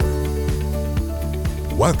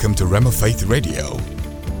Welcome to Rhema Faith Radio.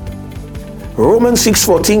 Romans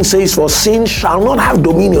 6:14 says, "For sin shall not have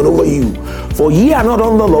dominion over you, for ye are not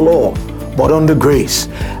under the law, but under grace."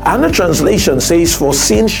 And the translation says, "For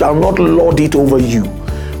sin shall not lord it over you,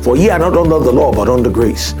 for ye are not under the law, but under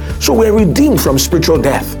grace." So we're redeemed from spiritual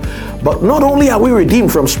death. But not only are we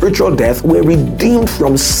redeemed from spiritual death, we're redeemed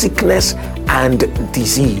from sickness and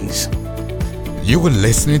disease. You are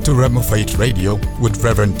listening to Rhema Faith Radio with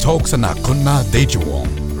Reverend Toks Akuna Adejuwon.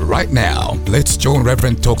 Right now, let's join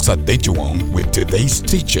Reverend Toks Adejuwon with today's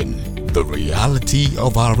teaching, The Reality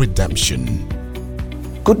of Our Redemption.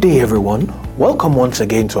 Good day, everyone. Welcome once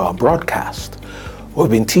again to our broadcast. We've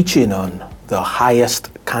been teaching on the highest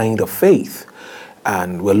kind of faith,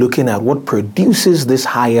 and we're looking at what produces this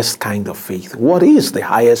highest kind of faith. What is the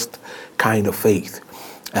highest kind of faith?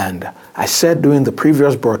 And I said during the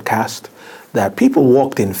previous broadcast that people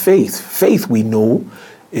walked in faith. Faith, we know,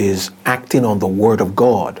 is acting on the Word of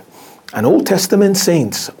God. And Old Testament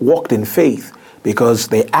saints walked in faith because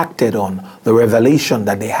they acted on the revelation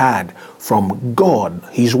that they had from God,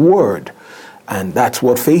 His Word. And that's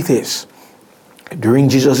what faith is. During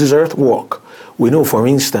Jesus' earth walk, we know, for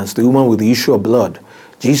instance, the woman with the issue of blood,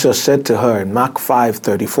 Jesus said to her in Mark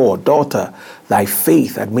 5:34, "Daughter, thy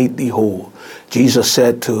faith had made thee whole." Jesus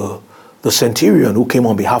said to the centurion who came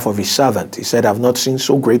on behalf of his servant, he said, "I've not seen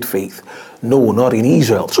so great faith, no, not in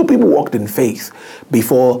Israel." So people walked in faith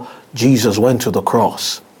before Jesus went to the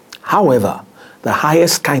cross. However, the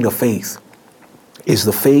highest kind of faith is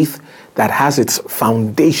the faith that has its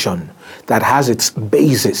foundation, that has its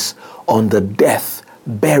basis on the death,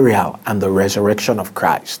 burial, and the resurrection of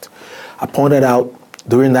Christ. I pointed out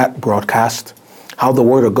during that broadcast how the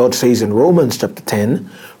Word of God says in Romans chapter 10,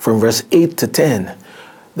 from verse 8 to 10,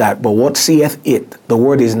 that, "But what saith it? The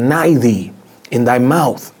word is nigh thee, in thy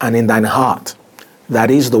mouth and in thine heart. That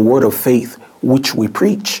is the word of faith which we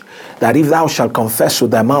preach, that if thou shalt confess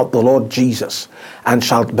with thy mouth the Lord Jesus, and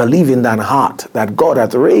shalt believe in thine heart that God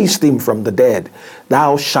hath raised him from the dead,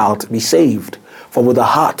 thou shalt be saved. For with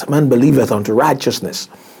the heart man believeth unto righteousness,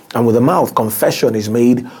 and with the mouth confession is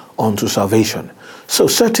made unto salvation." So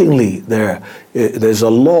certainly there's a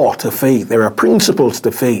law to faith. There are principles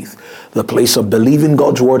to faith. The place of believing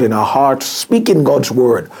God's word in our hearts, speaking God's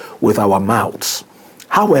word with our mouths.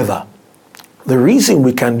 However, the reason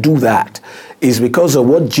we can do that is because of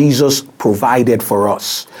what Jesus provided for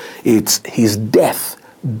us. It's his death,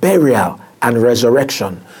 burial, and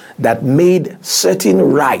resurrection that made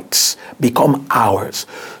certain rights become ours.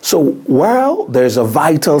 So while there's a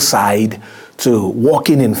vital side to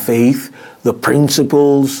walking in faith, the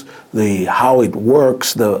principles, how it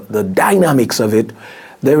works, the dynamics of it,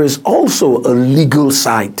 there is also a legal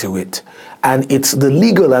side to it. And it's the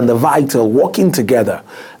legal and the vital working together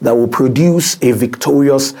that will produce a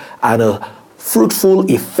victorious and a fruitful,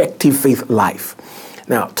 effective faith life.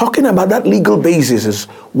 Now, talking about that legal basis is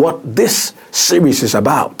what this series is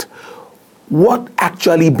about. What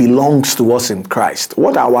actually belongs to us in Christ?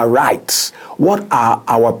 What are our rights? What are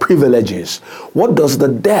our privileges? What does the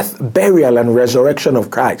death, burial, and resurrection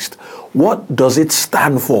of Christ, what does it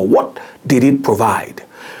stand for? What did it provide?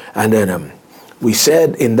 And then we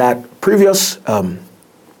said in that previous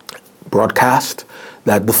broadcast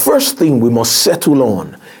that the first thing we must settle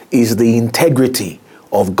on is the integrity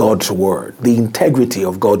of God's Word, the integrity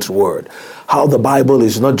of God's Word. How the Bible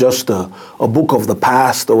is not just a book of the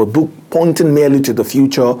past or a book pointing merely to the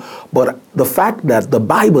future, but the fact that the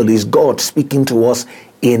Bible is God speaking to us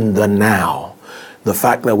in the now. The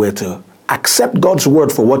fact that we're to accept God's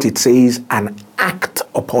Word for what it says and act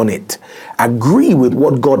upon it. Agree with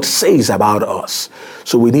what God says about us.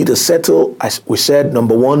 So we need to settle, as we said,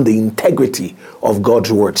 number one, the integrity of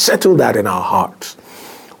God's Word. Settle that in our hearts.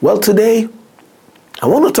 Well, today, I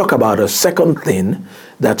want to talk about a second thing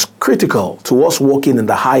that's critical to us walking in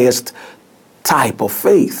the highest type of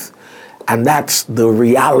faith, and that's the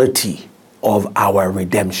reality of our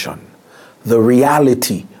redemption. The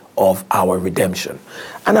reality of our redemption.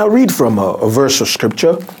 And I'll read from a verse of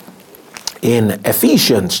scripture in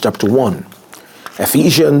Ephesians chapter 1.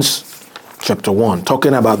 Ephesians chapter 1,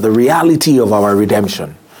 talking about the reality of our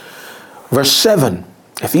redemption. Verse 7,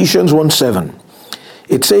 Ephesians 1:7.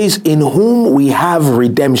 It says, "In whom we have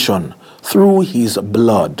redemption through his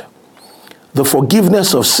blood, the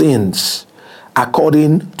forgiveness of sins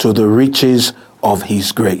according to the riches of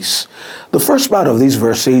his grace." The first part of this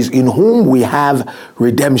verse says, "In whom we have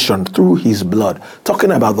redemption through his blood,"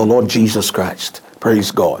 talking about the Lord Jesus Christ.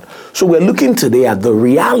 Praise God. So we're looking today at the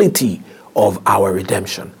reality of our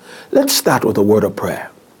redemption. Let's start with a word of prayer.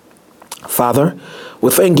 Father,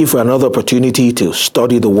 we thank you for another opportunity to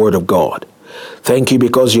study the Word of God. Thank you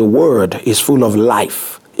because your word is full of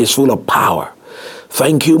life, is full of power.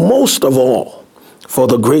 Thank you most of all for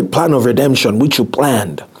the great plan of redemption which you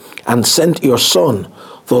planned and sent your Son,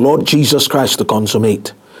 the Lord Jesus Christ, to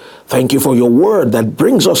consummate. Thank you for your word that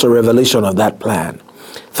brings us a revelation of that plan.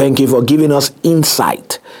 Thank you for giving us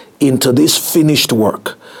insight into this finished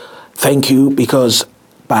work. Thank you because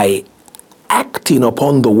by acting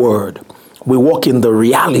upon the word, we walk in the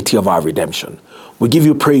reality of our redemption. We give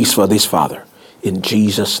you praise for this, Father, in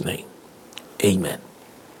Jesus' name. Amen.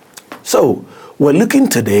 So, we're looking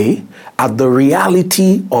today at the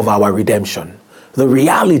reality of our redemption. The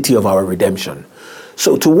reality of our redemption.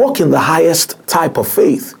 So, to walk in the highest type of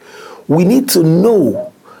faith, we need to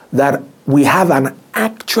know that we have an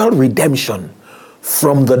actual redemption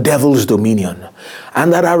from the devil's dominion.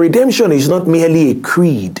 And that our redemption is not merely a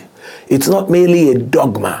creed. It's not merely a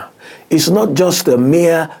dogma. It's not just a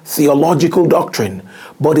mere theological doctrine,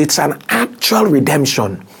 but it's an actual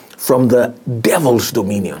redemption from the devil's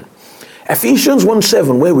dominion. Ephesians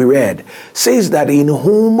 1:7, where we read, says that in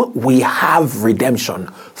whom we have redemption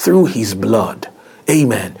through his blood.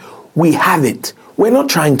 Amen. We have it. We're not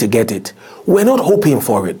trying to get it. We're not hoping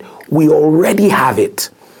for it. We already have it.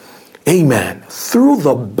 Amen. Through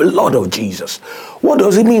the blood of Jesus. What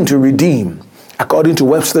does it mean to redeem? According to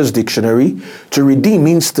Webster's dictionary, to redeem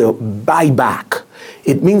means to buy back.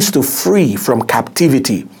 It means to free from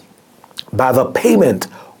captivity by the payment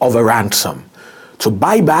of a ransom. To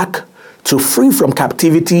buy back, to free from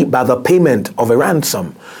captivity by the payment of a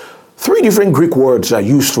ransom. 3 different Greek words are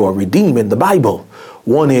used for redeem in the Bible.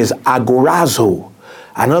 One is agorazo,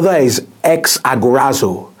 another is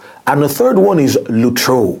ex-agorazo, and the third one is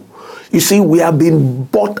lutro. You see, we have been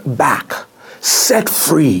bought back, set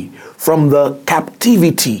free from the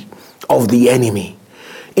captivity of the enemy.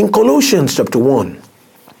 In Colossians chapter 1,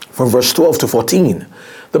 from verse 12 to 14,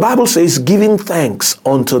 the Bible says, giving thanks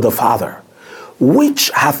unto the Father, which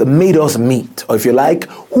hath made us meet, or if you like,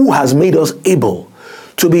 who has made us able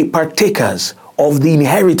to be partakers of the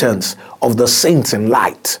inheritance of the saints in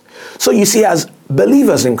light. So you see, as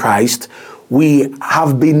believers in Christ, we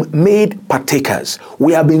have been made partakers.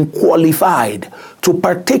 We have been qualified to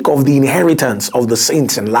partake of the inheritance of the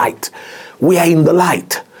saints in light. We are in the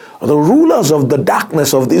light. The rulers of the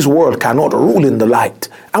darkness of this world cannot rule in the light.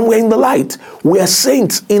 And we're in the light. We are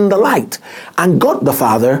saints in the light. And God the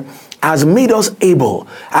Father has made us able,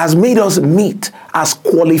 has made us meet, has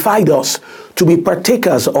qualified us to be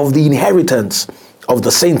partakers of the inheritance of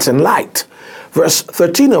the saints in light. Verse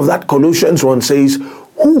 13 of that Colossians 1 says,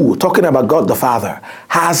 who, talking about God the Father,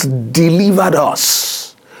 has delivered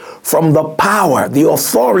us from the power, the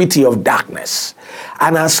authority of darkness,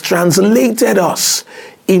 and has translated us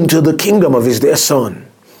into the kingdom of his dear Son.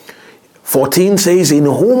 14 says, in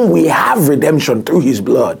whom we have redemption through his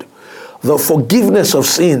blood, the forgiveness of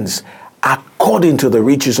sins according to the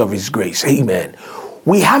riches of his grace. Amen.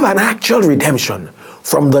 We have an actual redemption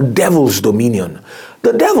from the devil's dominion.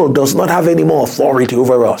 The devil does not have any more authority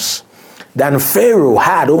over us than Pharaoh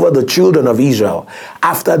had over the children of Israel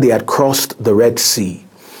after they had crossed the Red Sea.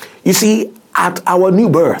 You see, at our new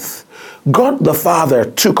birth, God the Father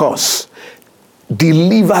took us,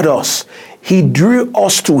 delivered us. He drew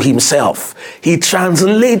us to himself. He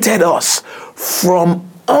translated us from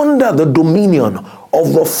under the dominion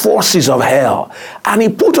of the forces of hell, and he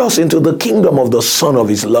put us into the kingdom of the Son of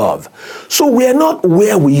his love. So we're not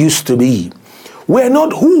where we used to be. We're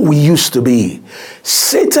not who we used to be.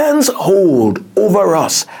 Satan's hold over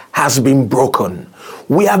us has been broken.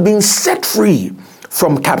 We have been set free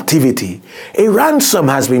from captivity. A ransom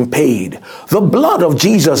has been paid. The blood of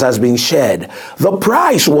Jesus has been shed. The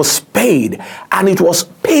price was paid, and it was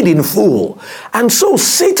paid in full. And so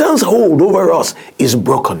Satan's hold over us is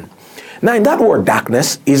broken. Now, in that word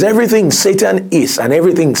darkness is everything Satan is and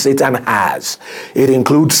everything Satan has. It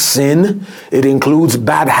includes sin, it includes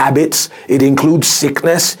bad habits, it includes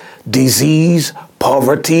sickness, disease,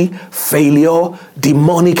 poverty, failure,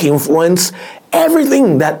 demonic influence,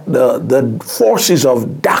 everything that the forces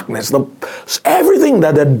of darkness, everything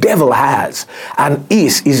that the devil has and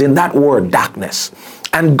is in that word darkness.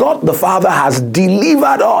 And God the Father has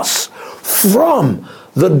delivered us from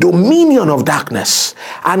the dominion of darkness,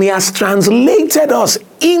 and he has translated us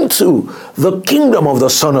into the kingdom of the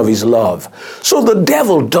Son of his love. So the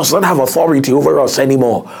devil does not have authority over us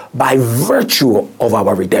anymore by virtue of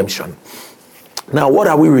our redemption. Now, what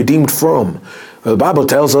are we redeemed from? Well, the Bible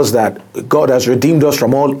tells us that God has redeemed us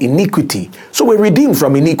from all iniquity. So we're redeemed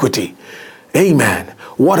from iniquity. Amen.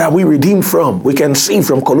 What are we redeemed from? We can see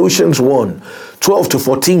from Colossians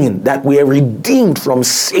 1:12-14 that we are redeemed from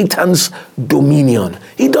Satan's dominion.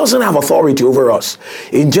 He doesn't have authority over us.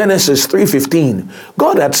 In Genesis 3:15,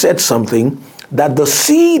 God had said something, that the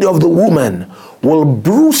seed of the woman will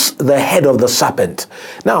bruise the head of the serpent.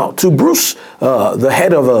 Now, to bruise the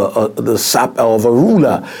head of a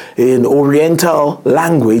ruler in Oriental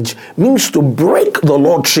language means to break the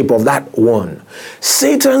lordship of that one.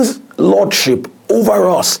 Satan's lordship over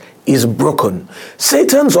us is broken.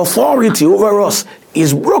 Satan's authority over us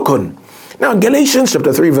is broken. Now, Galatians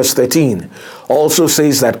chapter 3 verse 13 also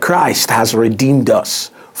says that Christ has redeemed us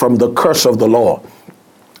from the curse of the law,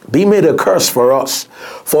 be made a curse for us.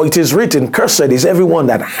 For it is written, cursed is everyone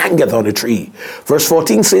that hangeth on a tree. Verse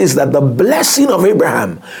 14 says that the blessing of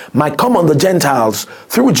Abraham might come on the Gentiles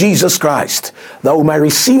through Jesus Christ, that we might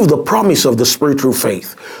receive the promise of the Spirit through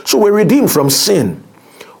faith. So we're redeemed from sin.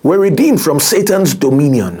 We're redeemed from Satan's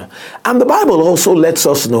dominion. And the Bible also lets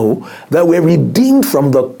us know that we're redeemed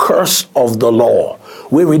from the curse of the law.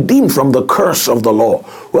 We're redeemed from the curse of the law.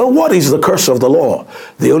 Well, what is the curse of the law?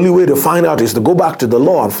 The only way to find out is to go back to the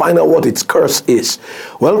law and find out what its curse is.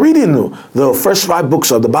 Well, reading the first 5 books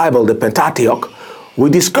of the Bible, the Pentateuch, we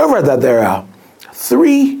discover that there are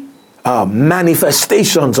 3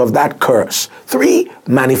 manifestations of that curse. 3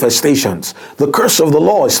 manifestations. The curse of the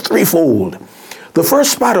law is threefold. The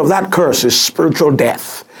first part of that curse is spiritual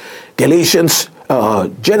death. Genesis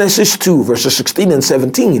 2 verses 16 and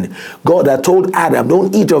 17, God had told Adam,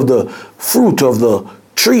 don't eat of the fruit of the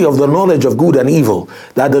tree of the knowledge of good and evil,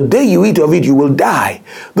 that the day you eat of it, you will die.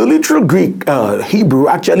 The literal Greek Hebrew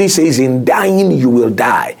actually says, in dying, you will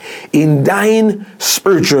die. In dying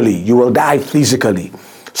spiritually, you will die physically.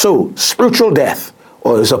 So, spiritual death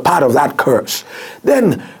is a part of that curse.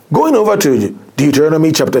 Then, going over to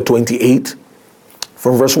Deuteronomy chapter 28,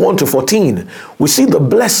 from verse 1-14, we see the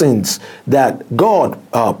blessings that God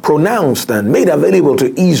pronounced and made available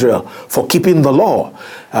to Israel for keeping the law.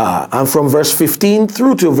 And from verse 15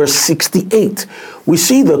 through to verse 68, we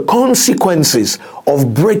see the consequences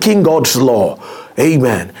of breaking God's law.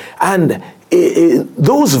 Amen. And in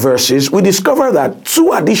those verses, we discover that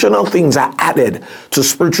 2 additional things are added to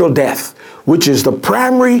spiritual death, which is the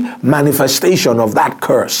primary manifestation of that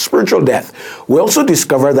curse, spiritual death. We also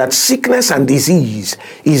discover that sickness and disease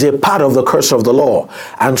is a part of the curse of the law,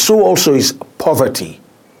 and so also is poverty.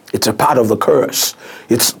 It's a part of the curse.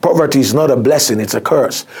 Poverty is not a blessing, it's a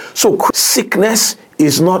curse. So sickness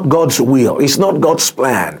is not God's will, it's not God's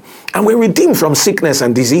plan. And we're redeemed from sickness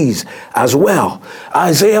and disease as well.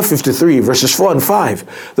 Isaiah 53 verses 4 and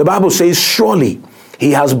 5, the Bible says, surely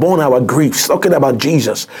he has borne our griefs, talking about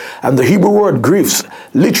Jesus. And the Hebrew word griefs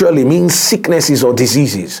literally means sicknesses or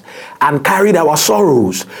diseases, and carried our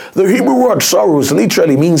sorrows. The Hebrew word sorrows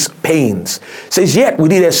literally means pains. It says, yet we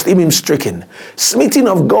did esteem him stricken, smitten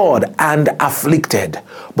of God and afflicted.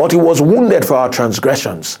 But he was wounded for our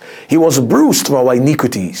transgressions. He was bruised for our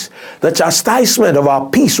iniquities. The chastisement of our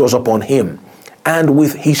peace was upon him, and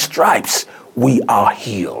with his stripes we are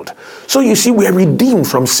healed. So you see, we are redeemed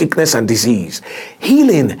from sickness and disease.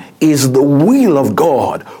 Healing is the will of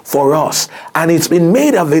God for us, and it's been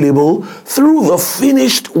made available through the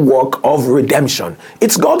finished work of redemption.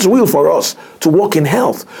 It's God's will for us to walk in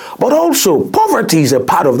health. But also, poverty is a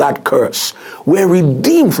part of that curse. We're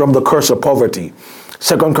redeemed from the curse of poverty.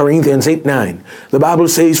 2 Corinthians 8:9, the Bible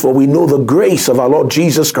says, for we know the grace of our Lord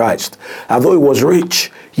Jesus Christ, and though he was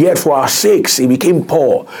rich, yet for our sakes he became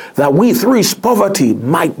poor, that we through his poverty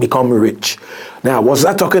might become rich. Now, was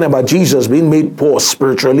that talking about Jesus being made poor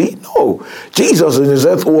spiritually? No. Jesus in his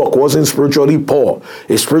earth walk wasn't spiritually poor.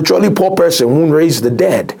 A spiritually poor person won't raise the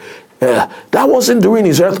dead. That wasn't during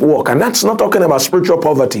his earth walk, and that's not talking about spiritual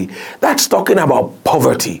poverty. That's talking about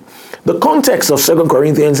poverty. The context of 2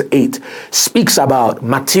 Corinthians 8 speaks about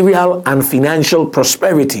material and financial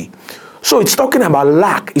prosperity. So it's talking about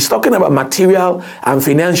lack. It's talking about material and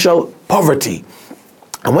financial poverty.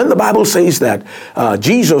 And when the Bible says that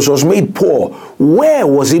Jesus was made poor, where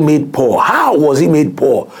was he made poor? How was he made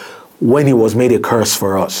poor? When he was made a curse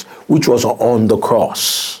for us, which was on the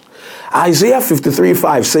cross. Isaiah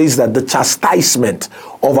 53:5 says that the chastisement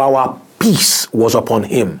of our peace was upon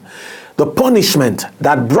him. The punishment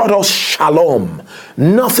that brought us shalom,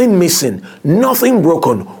 nothing missing, nothing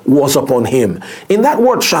broken, was upon him. In that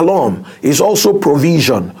word shalom is also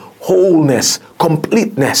provision, wholeness,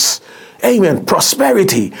 completeness. Amen.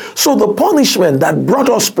 Prosperity. So the punishment that brought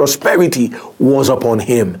us prosperity was upon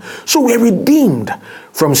him. So we're redeemed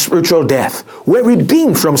from spiritual death. We're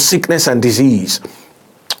redeemed from sickness and disease.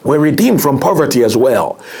 We're redeemed from poverty as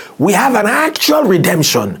well. We have an actual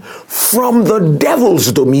redemption from the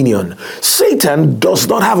devil's dominion. Satan does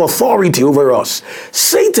not have authority over us.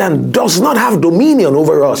 Satan does not have dominion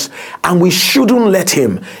over us, and we shouldn't let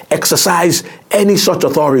him exercise any such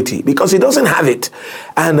authority because he doesn't have it.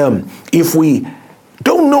 And if we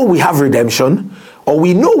don't know we have redemption, or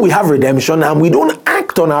we know we have redemption and we don't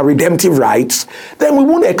act on our redemptive rights, then we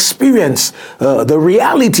won't experience the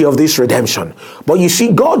reality of this redemption. But you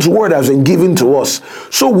see, God's word has been given to us,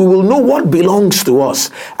 so we will know what belongs to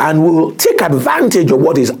us, and we will take advantage of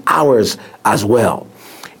what is ours as well.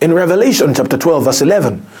 In Revelation chapter 12, verse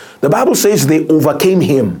 11, the Bible says they overcame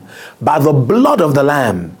him by the blood of the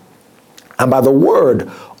Lamb and by the word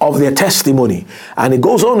of their testimony. And it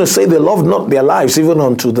goes on to say they loved not their lives even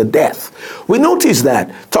unto the death. We notice that,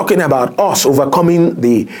 talking about us overcoming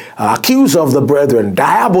the accuser of the brethren,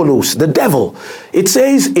 Diabolus, the devil, it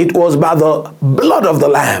says it was by the blood of the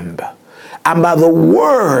Lamb and by the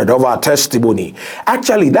word of our testimony.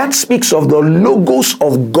 Actually, that speaks of the logos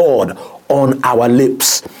of God on our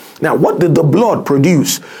lips. Now, what did the blood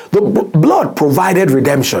produce? The blood provided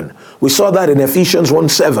redemption. We saw that in Ephesians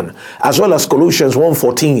 1:7, as well as Colossians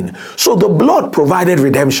 1:14. So the blood provided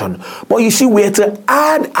redemption. But you see, we had to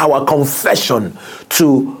add our confession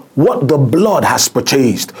to what the blood has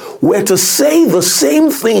purchased. We're to say the same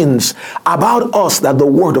things about us that the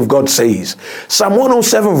word of God says. Psalm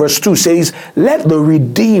 107 verse 2 says, "Let the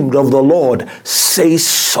redeemed of the Lord say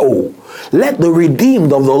so." Let the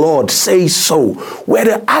redeemed of the Lord say so. We're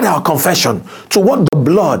to add our confession to what the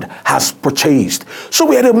blood has purchased. So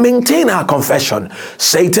we are to maintain our confession.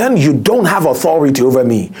 Satan, you don't have authority over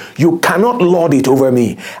me. You cannot lord it over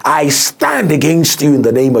me. I stand against you in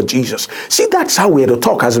the name of Jesus. See, that's how we're to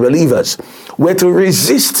talk as believers. We're to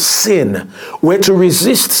resist sin. We're to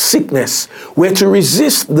resist sickness. We're to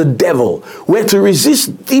resist the devil. We're to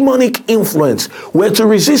resist demonic influence. We're to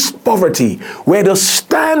resist poverty. We're to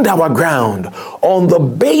stand our ground on the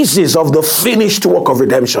basis of the finished work of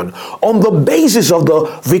redemption, on the basis of the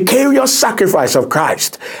vicarious sacrifice of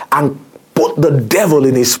Christ, and put the devil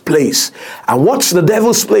in his place. And what's the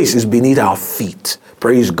devil's place? Is beneath our feet.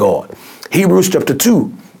 Praise God. Hebrews chapter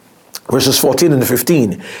 2. Verses 14 and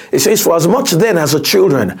 15, it says, "For as much then as the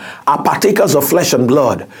children are partakers of flesh and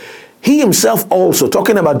blood, he himself also,"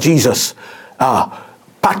 talking about Jesus,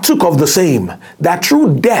 "partook of the same, that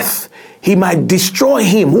through death he might destroy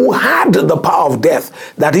him who had the power of death,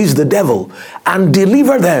 that is the devil, and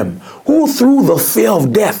deliver them who through the fear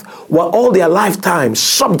of death were all their lifetime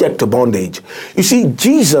subject to bondage." You see,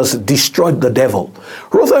 Jesus destroyed the devil.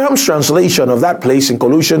 Rotherham's translation of that place in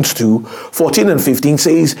Colossians 2:14 and 15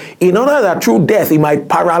 says, "In order that through death he might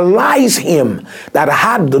paralyze him that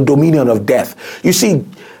had the dominion of death." You see,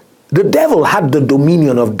 the devil had the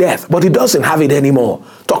dominion of death, but he doesn't have it anymore.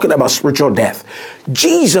 Talking about spiritual death.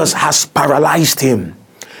 Jesus has paralyzed him.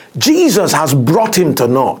 Jesus has brought him to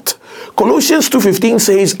naught. Colossians 2:15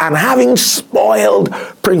 says, "And having spoiled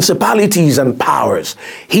principalities and powers,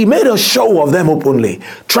 he made a show of them openly,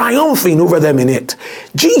 triumphing over them in it."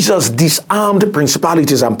 Jesus disarmed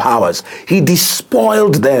principalities and powers. He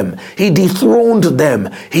despoiled them. He dethroned them.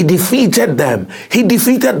 He defeated them. He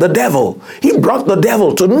defeated the devil. He brought the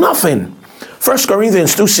devil to nothing. 1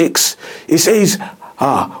 Corinthians 2:6, it says,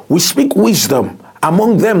 "We speak wisdom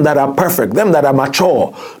among them that are perfect, them that are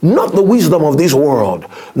mature, not the wisdom of this world,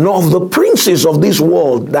 nor of the princes of this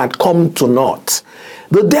world that come to naught."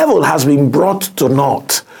 The devil has been brought to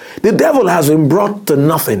naught. The devil has been brought to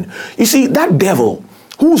nothing. You see, that devil,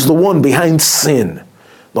 who's the one behind sin?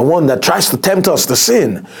 The one that tries to tempt us to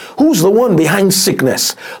sin. Who's the one behind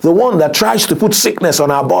sickness? The one that tries to put sickness on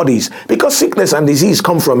our bodies, because sickness and disease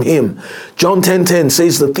come from him. John 10:10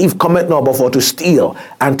 says, "The thief cometh not but for to steal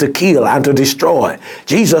and to kill and to destroy."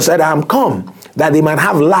 Jesus said, "I am come that they might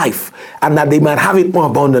have life and that they might have it more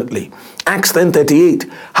abundantly." Acts 10:38,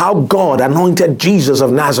 how God anointed Jesus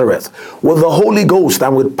of Nazareth with the Holy Ghost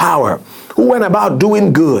and with power, who went about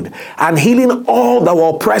doing good and healing all that were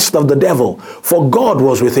oppressed of the devil, for God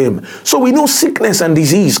was with him. So we know sickness and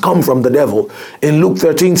disease come from the devil. In Luke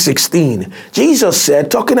 13:16, Jesus said,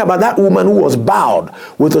 talking about that woman who was bowed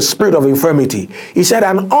with a spirit of infirmity, he said,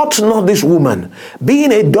 "And ought not this woman,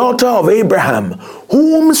 being a daughter of Abraham,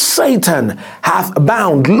 whom Satan hath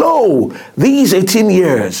bound, lo, these 18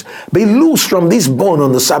 years, be loosed from this bond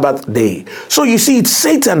on the Sabbath day?" So you see, it's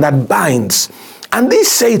Satan that binds. And this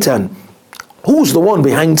Satan, who's the one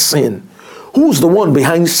behind sin? Who's the one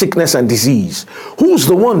behind sickness and disease? Who's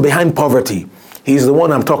the one behind poverty? He's the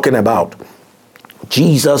one I'm talking about.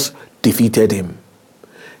 Jesus defeated him.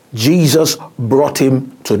 Jesus brought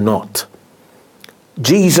him to naught.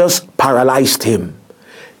 Jesus paralyzed him.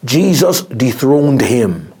 Jesus dethroned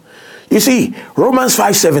him. You see, Romans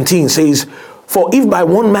 5:17 says, "For if by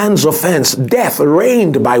one man's offense death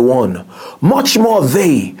reigned by one, much more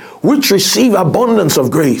they which receive abundance of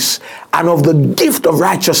grace and of the gift of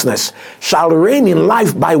righteousness shall reign in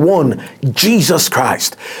life by one, Jesus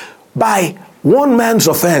Christ." By one man's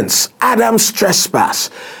offense, Adam's trespass,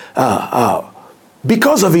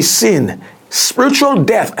 because of his sin, spiritual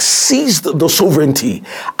death seized the sovereignty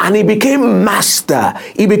and he became master,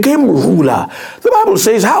 he became ruler. The Bible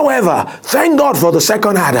says, however, thank God for the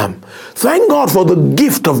second Adam. Thank God for the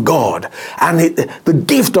gift of God and the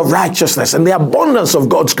gift of righteousness and the abundance of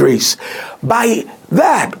God's grace. By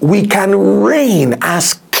that, we can reign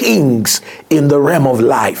as kings in the realm of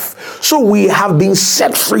life. So we have been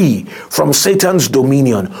set free from Satan's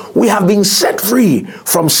dominion. We have been set free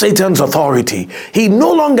from Satan's authority. He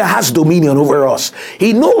no longer has dominion over us.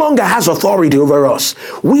 He no longer has authority over us.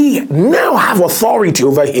 We now have authority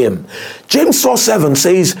over him. James 4:7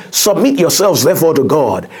 says, "Submit yourselves therefore to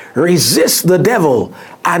God. Resist the devil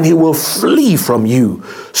and he will flee from you."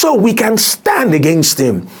 So we can stand against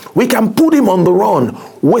him. We can put him on the run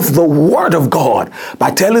with the word of God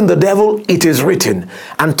by telling the devil it is written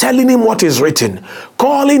and telling him what is written,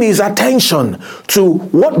 calling his attention to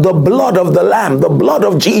what the blood of the Lamb, the blood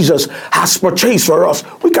of Jesus has purchased for us.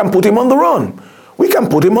 We can put him on the run. We can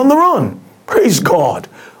put him on the run. Praise God.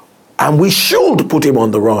 And we should put him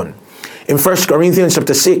on the run. In 1 Corinthians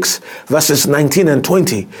chapter 6, verses 19 and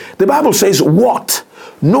 20, the Bible says, "What?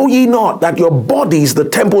 Know ye not that your body is the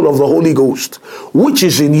temple of the Holy Ghost, which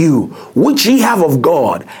is in you, which ye have of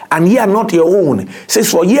God, and ye are not your own? It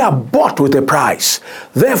says, for ye are bought with a price.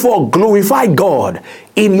 Therefore glorify God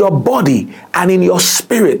in your body and in your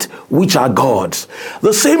spirit, which are God's."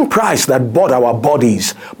 The same price that bought our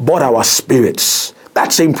bodies, bought our spirits.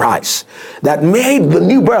 That same price that made the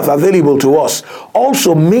new birth available to us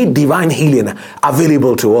also made divine healing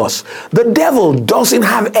available to us. The devil doesn't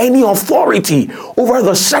have any authority over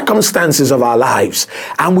the circumstances of our lives,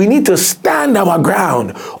 and we need to stand our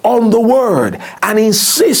ground on the word and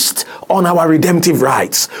insist on our redemptive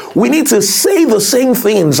rights. We need to say the same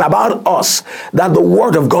things about us that the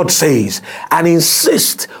word of God says and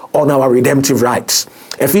insist on our redemptive rights.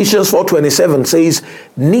 Ephesians 4:27 says,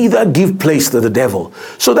 "Neither give place to the devil."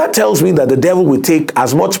 So that tells me that the devil will take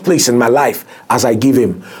as much place in my life as I give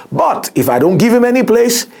him. But if I don't give him any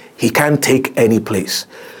place, he can't take any place.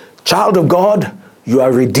 Child of God, you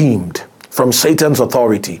are redeemed from Satan's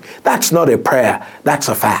authority. That's not a prayer, that's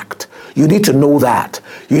a fact. You need to know that.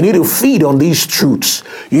 You need to feed on these truths.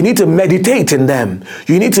 You need to meditate in them.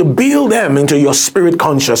 You need to build them into your spirit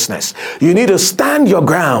consciousness. You need to stand your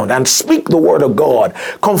ground and speak the word of God.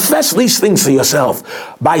 Confess these things to yourself.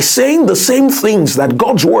 By saying the same things that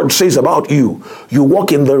God's word says about you, you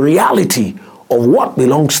walk in the reality of what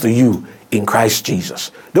belongs to you in Christ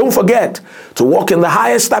Jesus. Don't forget, to walk in the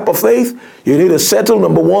highest type of faith, you need to settle,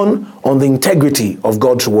 number one, on the integrity of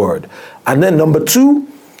God's word. And then number two,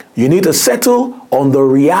 you need to settle on the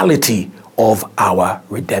reality of our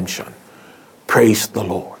redemption. Praise the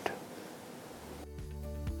Lord.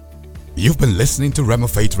 You've been listening to Rhema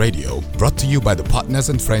Faith Radio, brought to you by the partners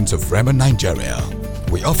and friends of Rhema Nigeria.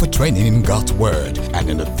 We offer training in God's Word and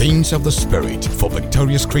in the things of the Spirit for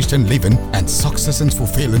victorious Christian living and success in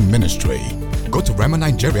fulfilling ministry. Go to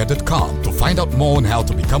RhemaNigeria.com to find out more on how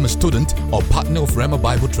to become a student or partner of Rhema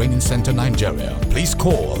Bible Training Center Nigeria. Please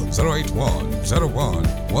call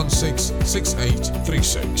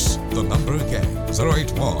 081-01-166836. The number again,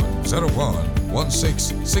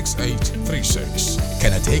 081-01-166836.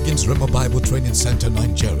 Kenneth Hagin's Rhema Bible Training Center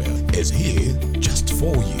Nigeria is here just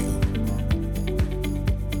for you.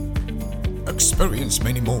 Experience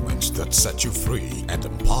many moments that set you free and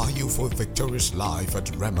empower you for a victorious life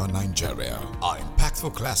at Rhema Nigeria. Our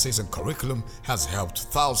impactful classes and curriculum has helped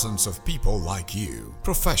thousands of people like you,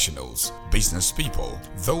 professionals, business people,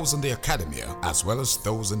 those in the academia, as well as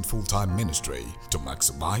those in full-time ministry, to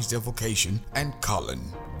maximize their vocation and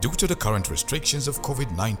calling. Due to the current restrictions of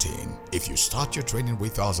COVID-19, if you start your training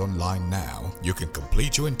with us online now, you can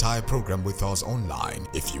complete your entire program with us online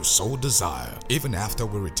if you so desire, even after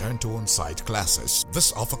we return to on-site classes.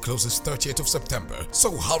 This offer closes 30th of September,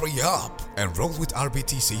 so hurry up! Enroll with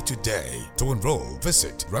RBTC today. To enroll,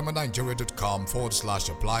 visit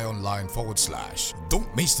RhemaNigeria.com/apply online/.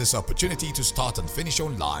 Don't miss this opportunity to start and finish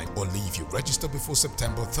online only if you register before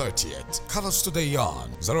September 30th. Call us today on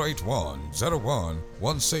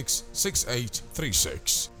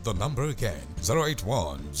 081-01-166836. The number again,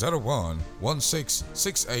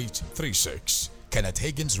 081-01-166836. Kenneth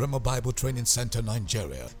Hagin's Rhema Bible Training Center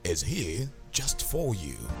Nigeria is here just for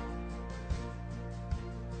you.